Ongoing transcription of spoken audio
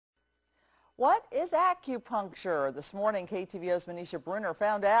What is acupuncture? This morning, KTVO's Manisha Brunner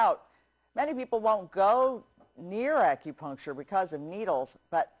found out many people won't go near acupuncture because of needles,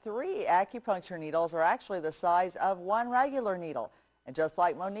 but 3 acupuncture needles are actually the size of 1 regular needle. And just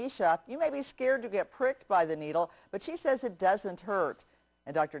like Monisha, you may be scared to get pricked by the needle, but she says it doesn't hurt.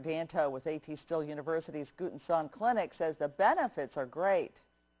 And Dr. Danto with A.T. Still University's Guten Clinic says the benefits are great.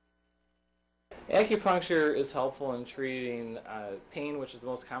 Acupuncture is helpful in treating pain, which is the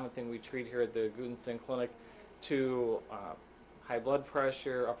most common thing we treat here at the Guten Clinic, to high blood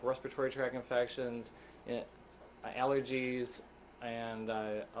pressure, upper respiratory tract infections, allergies, and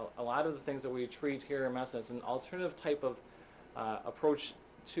a lot of the things that we treat here in medicine. It's an alternative type of approach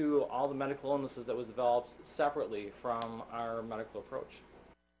to all the medical illnesses that was developed separately from our medical approach.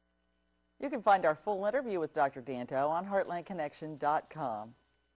 You can find our full interview with Dr. Danto on heartlandconnection.com.